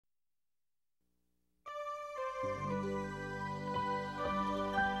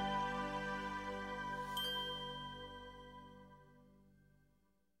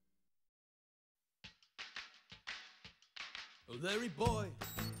Oh, Larry boy,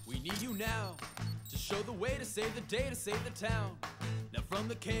 we need you now to show the way to save the day, to save the town. Now from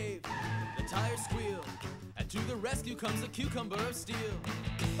the cave, the tires squeal, and to the rescue comes the cucumber of steel.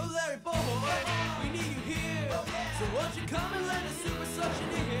 Oh, Larry boy, we need you here. So won't you come and lend a super suction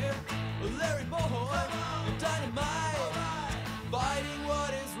here? Oh, Larry boy, you're dynamite, fighting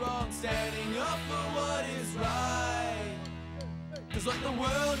what is wrong, standing up for what is right. 'Cause what the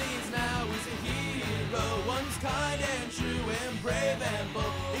world needs now is a hero, one who's kind and true and brave and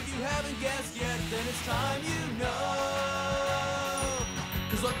bold. If you haven't guessed yet, then it's time you know.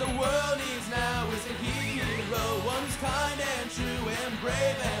 'Cause what the world needs now is a hero, one who's kind and true and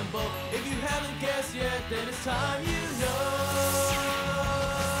brave and bold. If you haven't guessed yet, then it's time you know.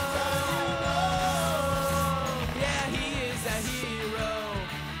 Yeah, he is a hero.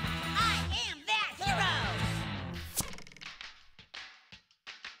 I am that hero!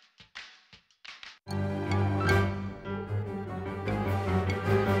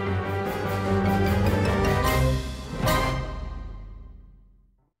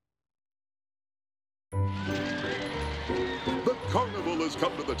 The carnival has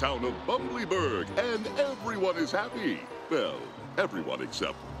come to the town of Bumbleberg, and everyone is happy. Well, everyone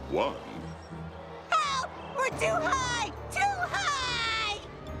except one. Help! We're too high! Too high!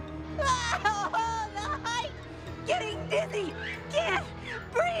 Oh, the height! Getting dizzy! Can't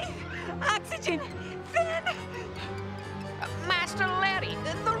breathe! Oxygen! Thin! Master Larry,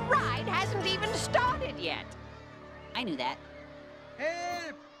 the ride hasn't even started yet. I knew that.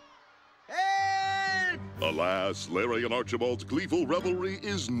 Help! Help! Alas, Larry and Archibald's gleeful revelry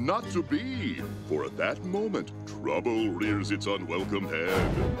is not to be, for at that moment, trouble rears its unwelcome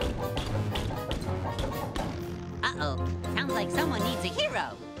head. Uh-oh. Sounds like someone needs a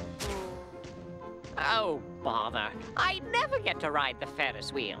hero. Oh, bother. I never get to ride the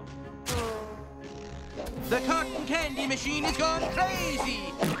Ferris wheel. The cotton candy machine has gone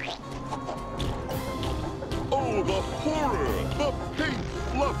crazy! Oh, the horror! The pink,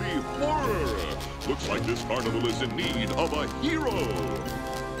 fluffy horror! Looks like this carnival is in need of a hero!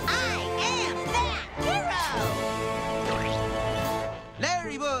 I am that hero!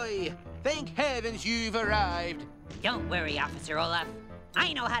 Larry boy, thank heavens you've arrived. Don't worry, Officer Olaf.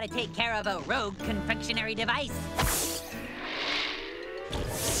 I know how to take care of a rogue confectionery device.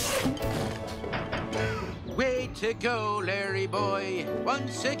 Way to go, Larry boy.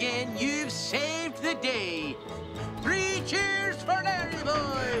 Once again, you've saved the day. 3 cheers for Larry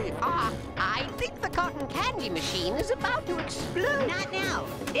boy! I think the cotton candy machine is about to explode. Not now.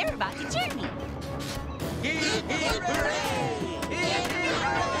 They're about to cheer me. Hip, hip, hooray! Hip, hip,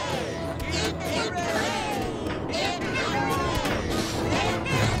 hooray! Hip, hip, hooray! Hip, hip,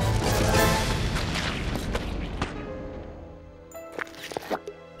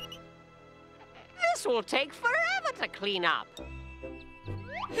 This will take forever to clean up.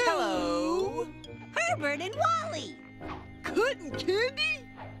 Hello! Herbert and Wally. Cotton candy?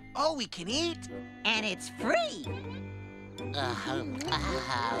 All we can eat? And it's free.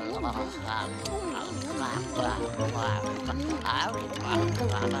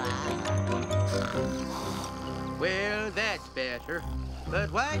 Well, that's better.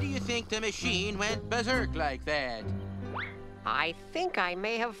 But why do you think the machine went berserk like that? I think I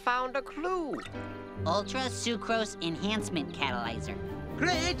may have found a clue. Ultra Sucrose Enhancement Catalyzer.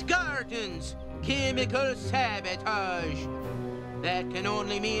 Great gardens! Chemical sabotage! That can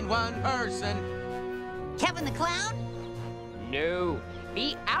only mean one person. Kevin the Clown? No,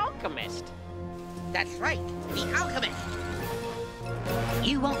 the alchemist. That's right, the alchemist.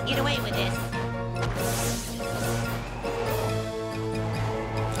 You won't get away with this.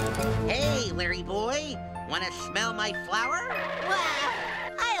 Hey, Larry boy, wanna smell my flower? Wow,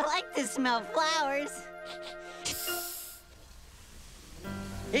 I like to smell flowers.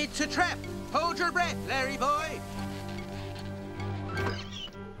 It's a trap. Hold your breath, Larry boy.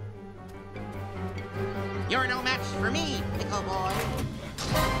 You're no match for me, Pickle boy.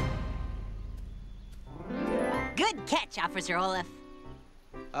 Good catch, Officer Olaf.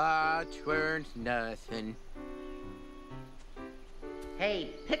 Tweren't nothing.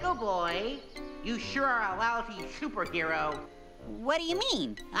 Hey, Pickle Boy, you sure are a lousy superhero. What do you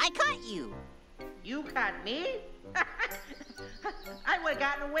mean? I caught you. You caught me? I would have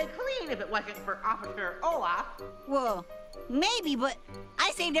gotten away clean if it wasn't for Officer Olaf. Well, maybe, but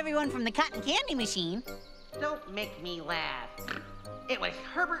I saved everyone from the cotton candy machine. Don't make me laugh. It was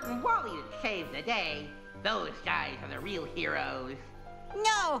Herbert and Wally that saved the day. Those guys are the real heroes.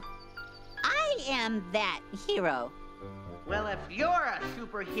 No, I am that hero. Well, if you're a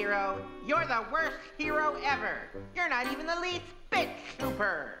superhero, you're the worst hero ever. You're not even the least bit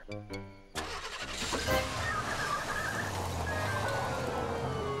super.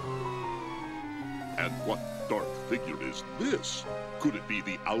 And what dark figure is this? Could it be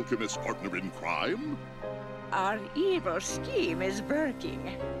the alchemist's partner in crime? Our evil scheme is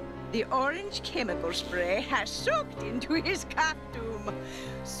working. The orange chemical spray has soaked into his costume.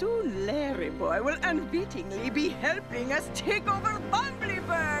 Soon Larry Boy will unwittingly be helping us take over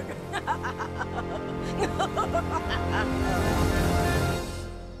Bumbleberg.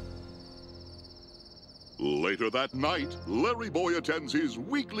 Later that night, Larry Boy attends his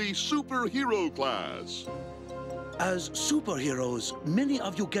weekly superhero class. As superheroes, many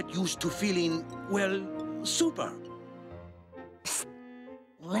of you get used to feeling, well, super.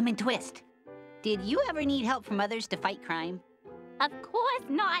 Lemon Twist, did you ever need help from others to fight crime? Of course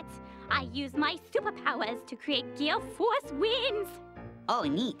not. I use my superpowers to create gale force winds. Oh,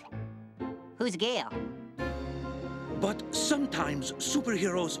 neat. Who's Gale? But sometimes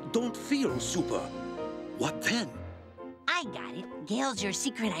superheroes don't feel super. What then? I got it. Gale's your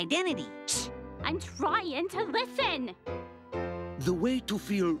secret identity. I'm trying to listen. The way to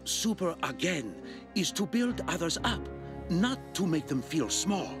feel super again is to build others up, not to make them feel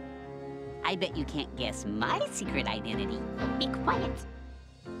small. I bet you can't guess my secret identity. Be quiet.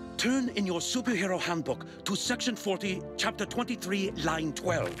 Turn in your superhero handbook to section 40, chapter 23, line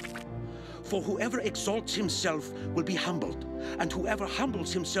 12. For whoever exalts himself will be humbled, and whoever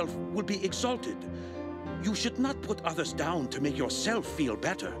humbles himself will be exalted. You should not put others down to make yourself feel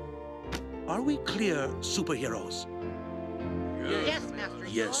better. Are we clear, superheroes? Yes, Master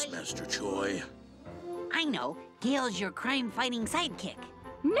Choi. Yes, Master Choi. I know. Gale's your crime-fighting sidekick.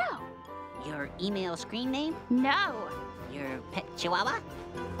 No. Your email screen name? No. Your pet chihuahua?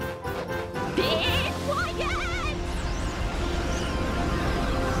 Be quiet!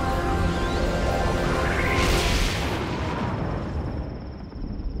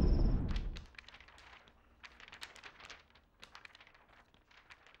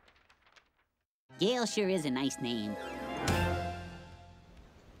 Gale sure is a nice name.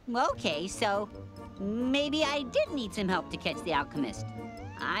 Okay, so maybe I did need some help to catch the alchemist.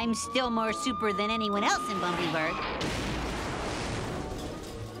 I'm still more super than anyone else in Bumbleberg.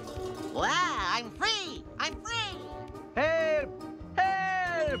 Wow, I'm free! I'm free! Help!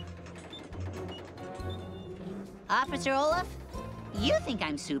 Help! Officer Olaf, you think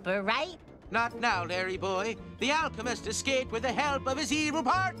I'm super, right? Not now, Larry Boy. The alchemist escaped with the help of his evil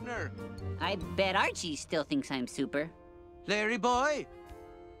partner. I bet Archie still thinks I'm super. Larry Boy?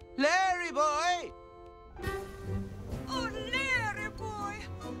 Larry Boy! Oh, Larry Boy!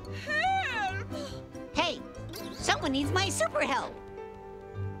 Help! Hey, someone needs my super help.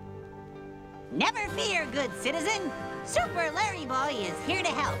 Never fear, good citizen. Super Larry Boy is here to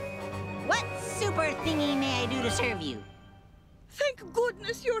help. What super thingy may I do to serve you? Thank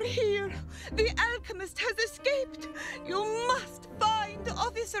goodness you're here. The alchemist has escaped. You must find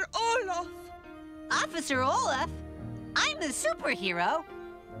Officer Olaf. Officer Olaf? I'm the superhero.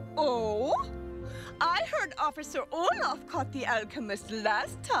 Oh? I heard Officer Olaf caught the alchemist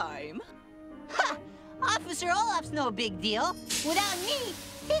last time. Ha! Officer Olaf's no big deal. Without me,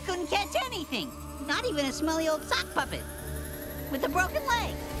 he couldn't catch anything. Not even a smelly old sock puppet with a broken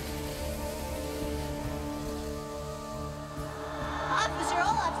leg. Officer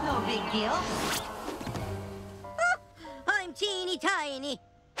Olaf's no big deal. I'm teeny tiny.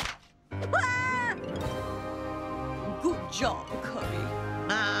 Ah! Good job, Curry.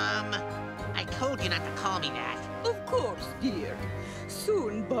 Mom, I told you not to call me that. Of course, dear.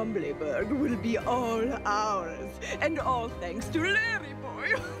 Soon Bumbleberg will be all ours, and all thanks to Larry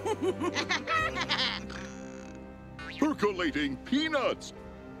Boy. Percolating peanuts.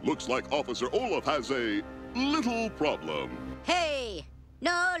 Looks like Officer Olaf has a little problem. Hey,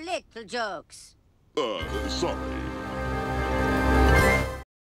 no little jokes. Sorry.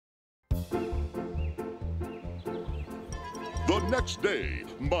 The next day,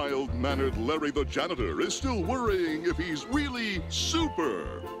 mild-mannered Larry the janitor is still worrying if he's really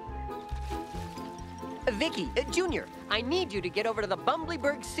super. Vicky, Junior, I need you to get over to the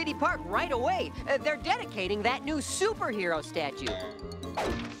Bumbleberg City Park right away. They're dedicating that new superhero statue.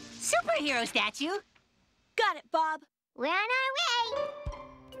 Superhero statue? Got it, Bob. We're on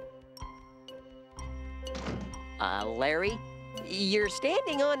our way. Larry, you're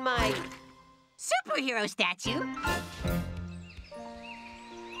standing on my... Superhero statue?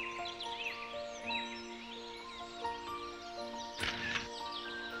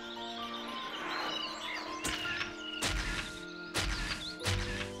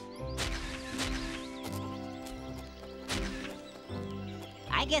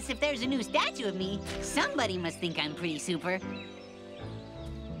 I guess if there's a new statue of me, somebody must think I'm pretty super.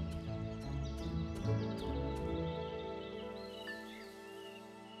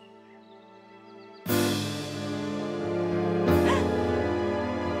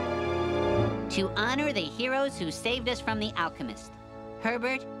 To honor the heroes who saved us from the alchemist.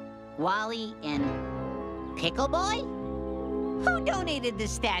 Herbert, Wally, and Pickle Boy? Who donated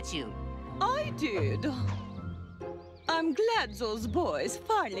this statue? I did. I'm glad those boys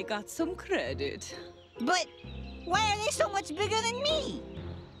finally got some credit. But why are they so much bigger than me?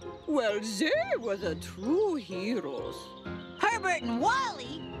 Well, they were the true heroes. Herbert and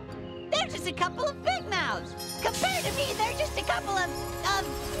Wally? They're just a couple of big mouths. Compared to me, they're just a couple of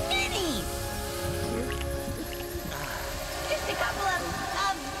minis. Just a couple of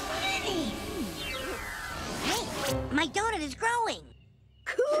minis. Hey, my donut is growing.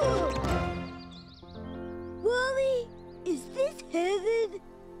 Cool. Wally, is this heaven?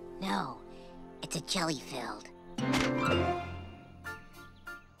 No, it's a jelly-filled.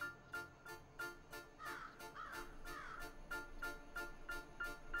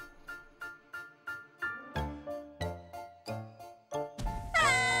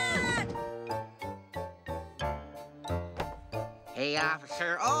 Hey,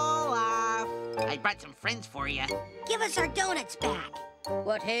 Officer Olaf. I brought some friends for you. Give us our donuts back.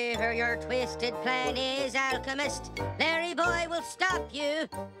 Whatever your twisted plan is, Alchemist, Larry Boy will stop you.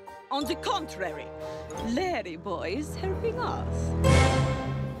 On the contrary, Larry Boy is helping us.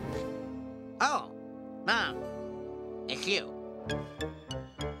 Oh, Mom, it's you.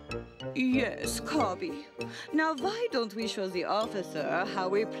 Yes, Cobby. Now, why don't we show the officer how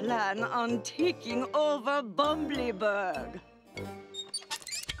we plan on taking over Bumbleberg?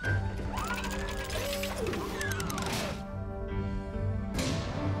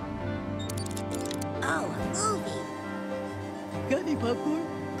 Oh, a movie. Got any popcorn?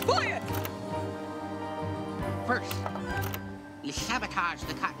 Quiet! First, you sabotage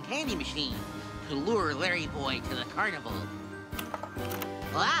the cotton candy machine to lure Larry Boy to the carnival.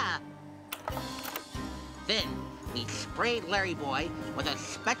 Ah! Then, we sprayed Larry Boy with a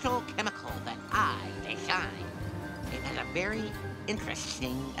special chemical that I designed. It has a very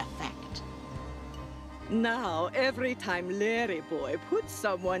interesting effect. Now, every time Larry Boy puts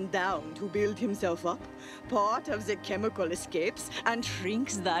someone down to build himself up, part of the chemical escapes and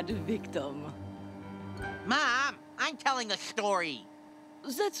shrinks that victim. Mom, I'm telling a story.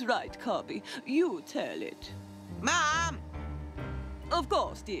 That's right, Cobby. You tell it. Mom! Of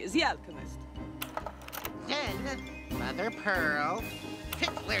course, dear, the alchemist. Then, Mother Pearl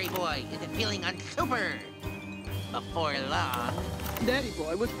tricked Larry Boy into feeling unsuper. Before long, Larry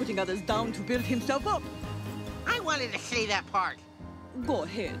Boy was putting others down to build himself up. I wanted to say that part. Go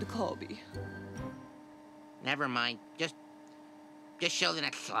ahead, Cobby. Never mind. Just show the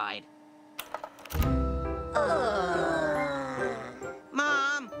next slide.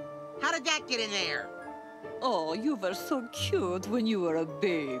 Mom, how did that get in there? Oh, you were so cute when you were a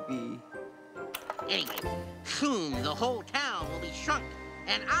baby. Anyway, soon the whole town will be shrunk,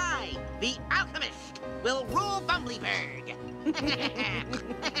 and I, the alchemist, will rule Bumbleberg.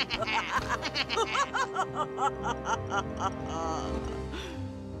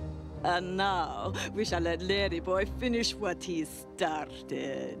 And now, we shall let Larry Boy finish what he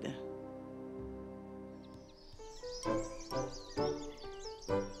started.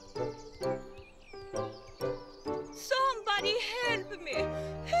 Somebody help me!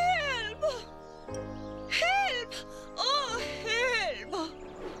 Help! Help! Oh, help!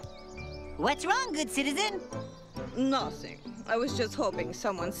 What's wrong, good citizen? Nothing. I was just hoping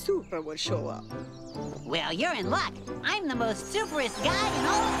someone super would show up. Well, you're in luck. I'm the most superest guy in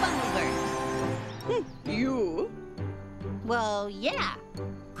all of Bumbleberg. You? Well, yeah.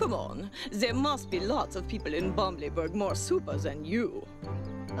 Come on. There must be lots of people in Bumbleberg more super than you.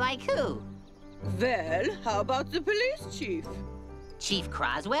 Like who? Well, how about the police chief? Chief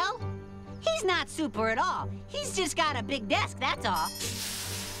Croswell? He's not super at all. He's just got a big desk, that's all.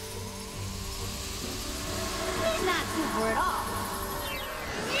 He's not super at all.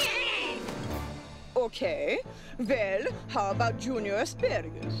 Okay. Well, how about Junior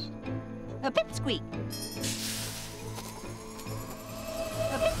Asparagus? A pipsqueak.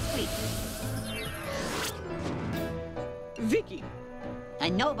 A pipsqueak. Vicky. A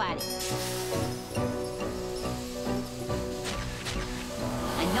nobody.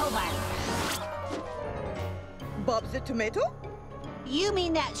 A nobody. Bob the Tomato? You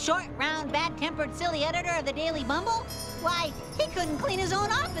mean that short, round, bad-tempered, silly editor of the Daily Bumble? Why, he couldn't clean his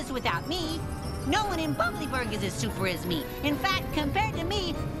own office without me. No one in Bumbleberg is as super as me. In fact, compared to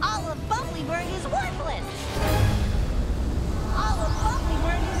me, all of Bumbleberg is worthless. All of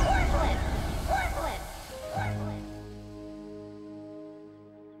Bumbleberg is worthless. Worthless.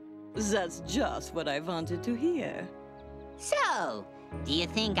 Worthless. That's just what I wanted to hear. So, do you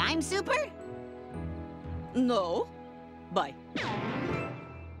think I'm super? No. Bye.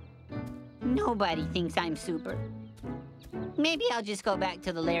 Nobody thinks I'm super. Maybe I'll just go back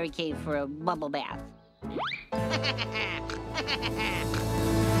to the Larry cave for a bubble bath.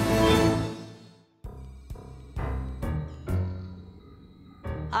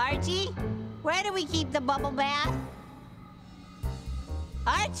 Archie, where do we keep the bubble bath?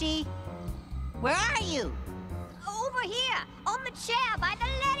 Archie, where are you? Over here, on the chair by the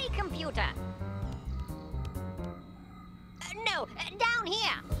Larry computer. No, down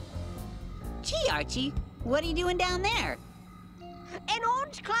here. Gee, Archie, what are you doing down there? An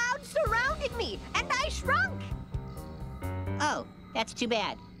orange cloud surrounded me, and I shrunk. Oh, that's too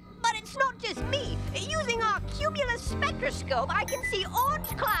bad. But it's not just me. Using our cumulus spectroscope, I can see orange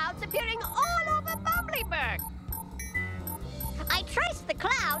clouds appearing all over Bumbleberg. I traced the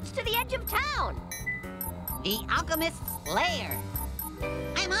clouds to the edge of town. The alchemist's lair.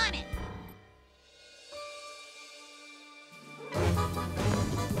 I'm on it.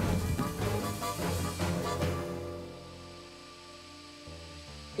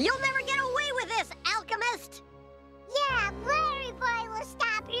 You'll never get away with this, alchemist! Yeah, Larry Boy will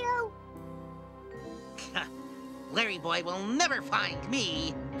stop you. Larry Boy will never find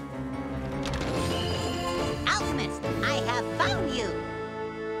me. Alchemist, I have found you.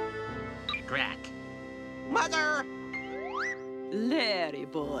 Crack. Mother! Larry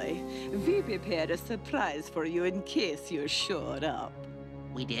Boy, we prepared a surprise for you in case you showed up.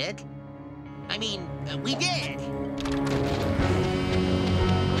 We did? I mean, we did!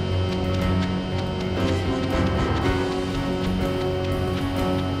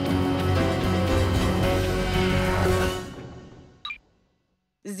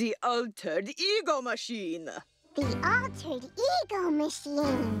 The altered ego machine. The altered ego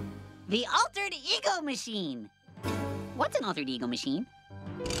machine. The altered ego machine. What's an altered ego machine?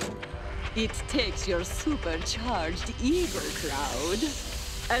 It takes your supercharged ego cloud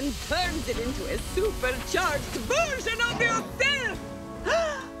and turns it into a supercharged version of yourself!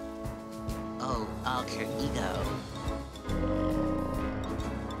 Oh, alter ego.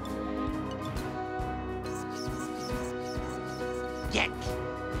 Get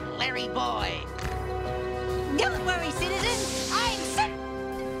Larry Boy! Don't worry, citizen. I'm sick.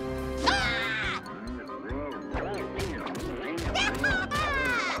 Ah!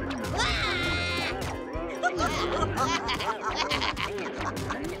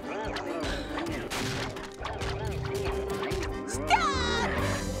 Stop!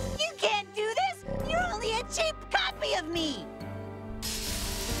 You can't do this. You're only a cheap copy of me.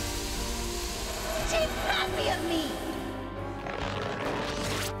 Cheap copy of me.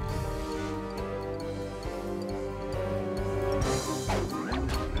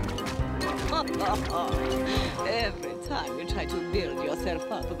 Every time you try to build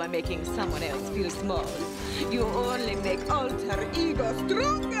yourself up by making someone else feel small, you only make alter ego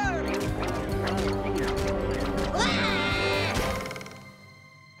stronger!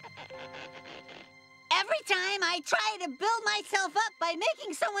 Every time I try to build myself up by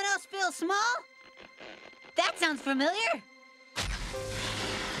making someone else feel small? That sounds familiar.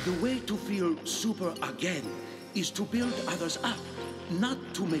 The way to feel super again is to build others up, not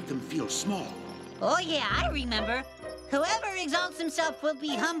to make them feel small. Oh, yeah, I remember. Whoever exalts himself will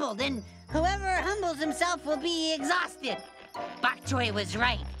be humbled, and whoever humbles himself will be exhausted. Bok Choy was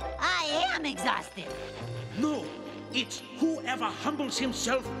right. I am exhausted. No, it's whoever humbles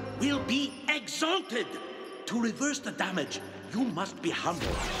himself will be exalted. To reverse the damage, you must be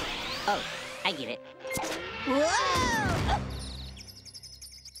humble. Oh, I get it. Whoa!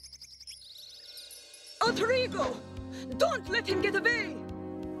 Alter ego! Don't let him get away!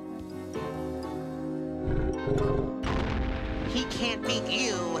 He can't beat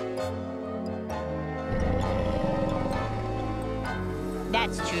you.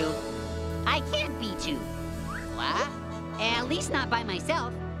 That's true. I can't beat you. What? At least not by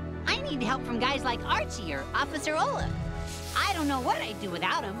myself. I need help from guys like Archie or Officer Olaf. I don't know what I'd do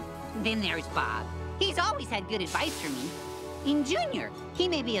without him. Then there's Bob. He's always had good advice for me. In Junior, he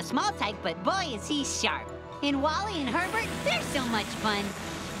may be a small tyke, but boy, is he sharp. And Wally and Herbert, they're so much fun.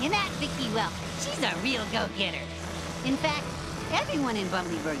 And that Vicky, well, she's a real go-getter. In fact, everyone in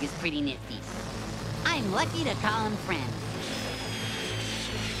Bumbleberg is pretty nifty. I'm lucky to call them friends.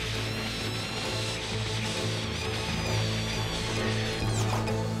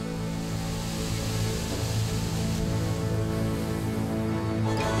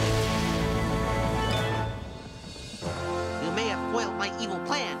 You may have foiled my evil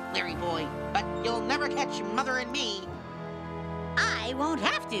plan, Larry Boy, but you'll never catch Mother and me. I won't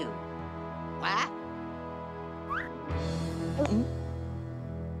have to. What?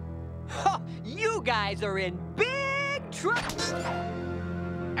 Huh, you guys are in big trouble.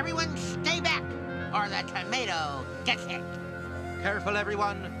 Everyone stay back, or the tomato gets hit. Careful,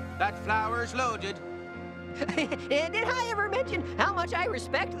 everyone. That flour's loaded. Did I ever mention how much I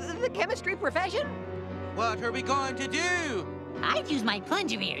respect the chemistry profession? What are we going to do? I'd use my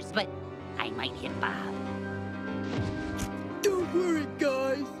plunger ears, but I might hit Bob. Don't worry,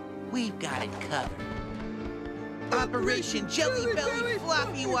 guys. We've got it covered. Operation Jelly Belly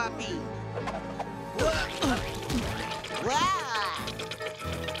Floppy Woppy.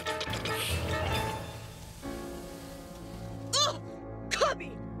 Oh,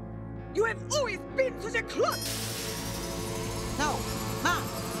 Cubby! You have always been such a klutz! No, Mom,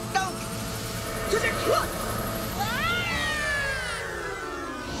 don't! Such a klutz!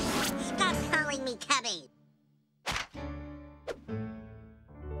 Stop calling me Cubby.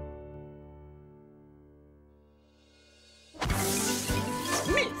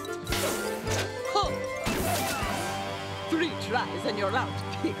 Missed! Ho! 3 tries and you're out,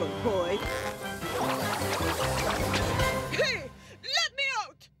 pickle boy. Hey! Let me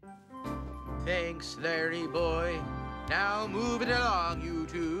out! Thanks, Larry boy. Now move it along, you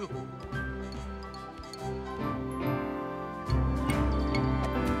two.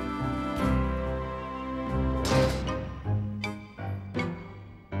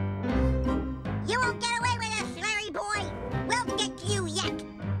 You won't get away with us, Larry boy. We'll get to you yet.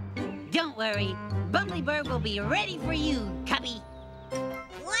 Don't worry, Bumblebird will be ready for you, Cubby.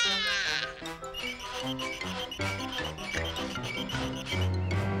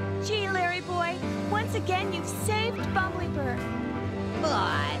 Gee, Larry boy, once again you've saved Bumblebird.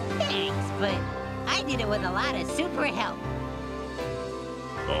 Aw, thanks, but I did it with a lot of super help.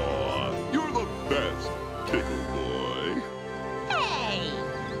 Aw, you're the best, Pickle Boy. Hey!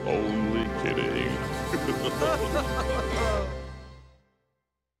 Only kidding.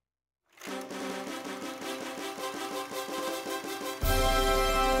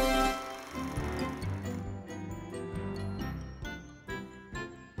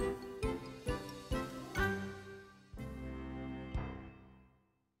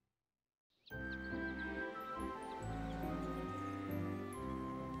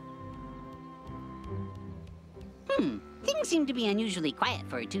 Things seem to be unusually quiet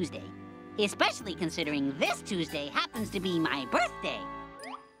for a Tuesday. Especially considering this Tuesday happens to be my birthday.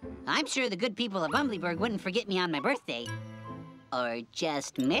 I'm sure the good people of Bumbleberg wouldn't forget me on my birthday. Or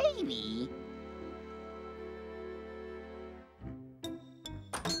just maybe...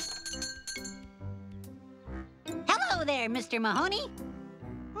 Hello there, Mr. Mahoney.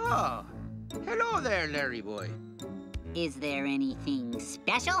 Oh, hello there, Larry boy. Is there anything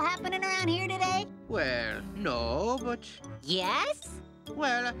special happening around here today? Well, no, but... Yes?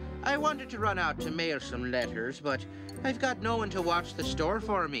 Well, I wanted to run out to mail some letters, but I've got no one to watch the store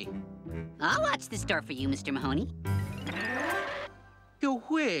for me. I'll watch the store for you, Mr. Mahoney. You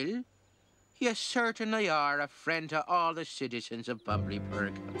will? You certainly are a friend to all the citizens of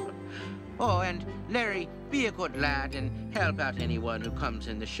Bumbleberg. Oh, and Larry, be a good lad and help out anyone who comes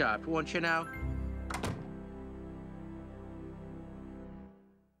in the shop, won't you now?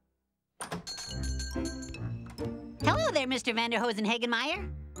 Hello there, Mr. Vanderhosen Hagenmeyer.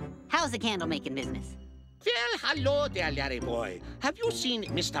 How's the candle-making business? Well, hello there, Larry boy. Have you seen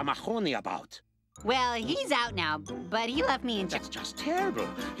Mr. Mahoney about? Well, he's out now, but he left me in charge. That's just terrible.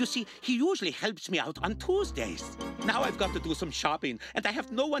 You see, he usually helps me out on Tuesdays. Now I've got to do some shopping, and I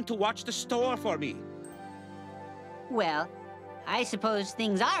have no one to watch the store for me. Well, I suppose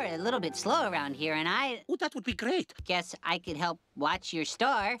things are a little bit slow around here, and Oh, that would be great. guess I could help watch your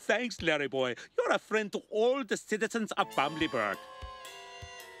store. Thanks, Larry boy. You're a friend to all the citizens of Bumbleberg.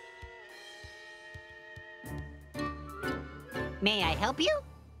 May I help you?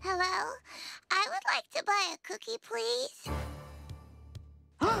 Hello? I would like to buy a cookie, please.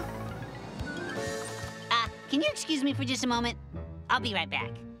 Can you excuse me for just a moment? I'll be right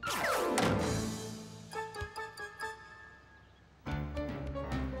back.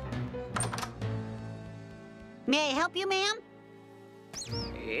 May I help you, ma'am?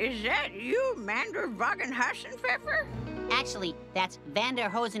 Is that you, Mander Wagenhassenpfeffer? Actually, that's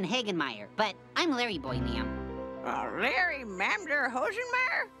Vanderhosen Hagenmeyer, but I'm Larry Boy, ma'am. Larry Mander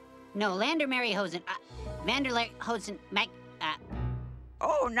Hosenmeyer? No, Lander Mary Hosen, Hosen, Mac,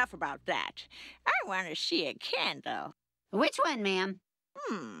 Oh, enough about that. I want to see a candle. Which one, ma'am?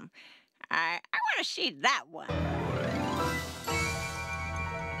 I want to see that one.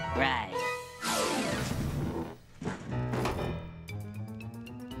 Right.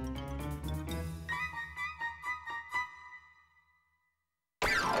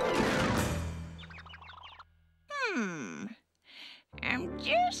 I'm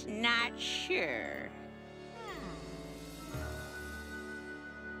just not sure.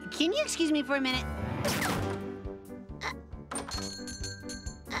 can you excuse me for a minute?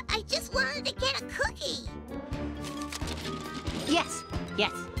 I just wanted to get a cookie. Yes,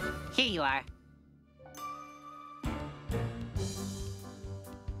 yes. Here you are.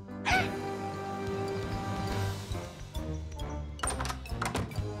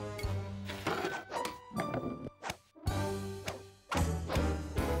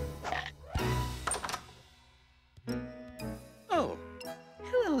 Oh,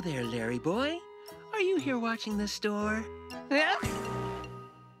 hello there, Larry boy. Are you here watching the store?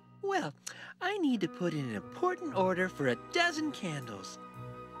 Well, I need to put in an important order for a dozen candles.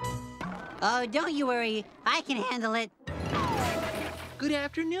 Oh, don't you worry. I can handle it. Good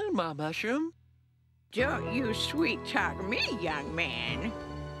afternoon, Ma Mushroom. Don't you sweet-talk me, young man.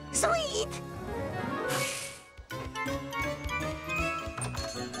 Sweet!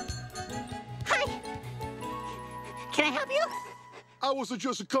 Hi! Can I help you? I was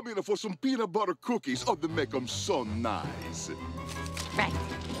just coming for some peanut butter cookies to make them so nice. Right.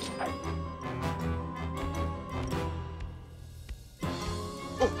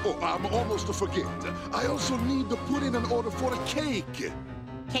 Oh, I'm almost to forget. I also need to put in an order for a cake.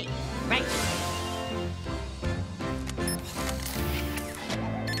 Cake, right.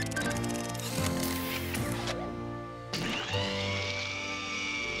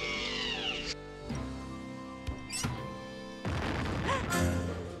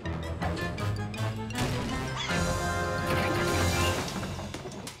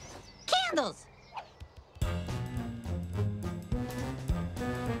 Candles!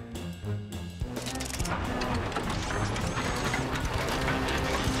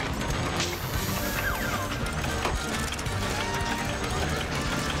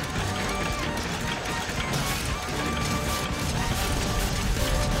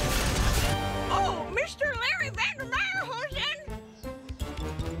 Oh, Mr. Larry Van Meyerhosen!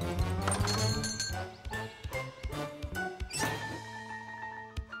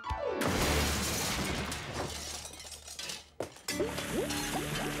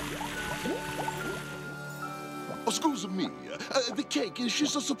 Excuse me. The cake is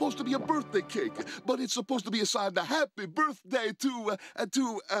just supposed to be a birthday cake, but it's supposed to be a sign of happy birthday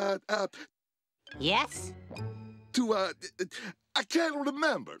Yes? I can't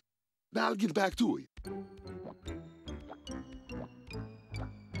remember. Now I'll get back to you.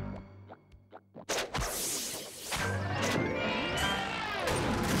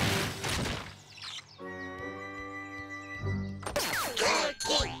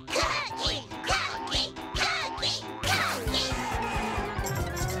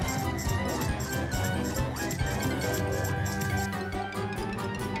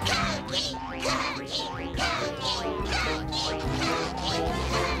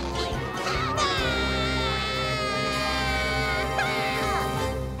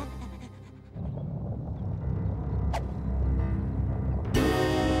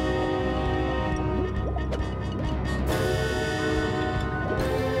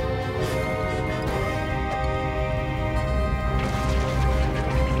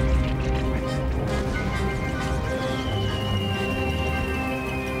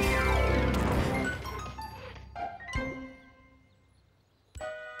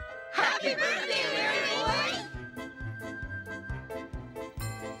 Happy birthday, Larry boy!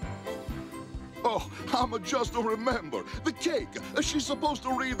 Oh, I'm just to remember. The cake. She's supposed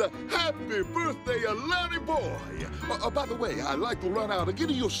to read Happy Birthday, Larry Boy. By the way, I'd like to run out and give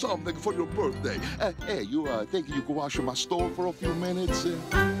you something for your birthday. Hey, you think you could wash in my store for a few minutes?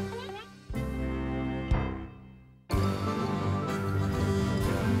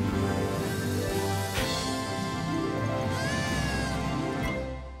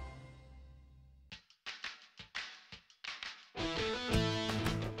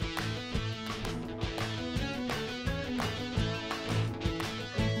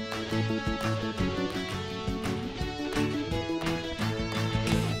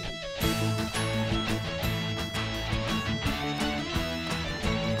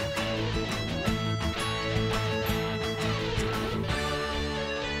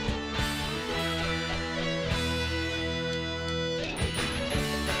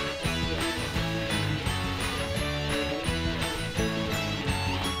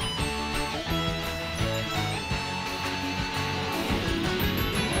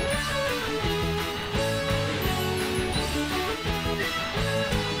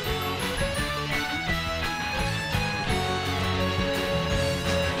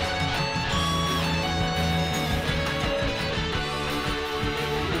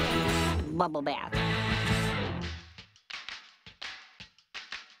 Bubble bath.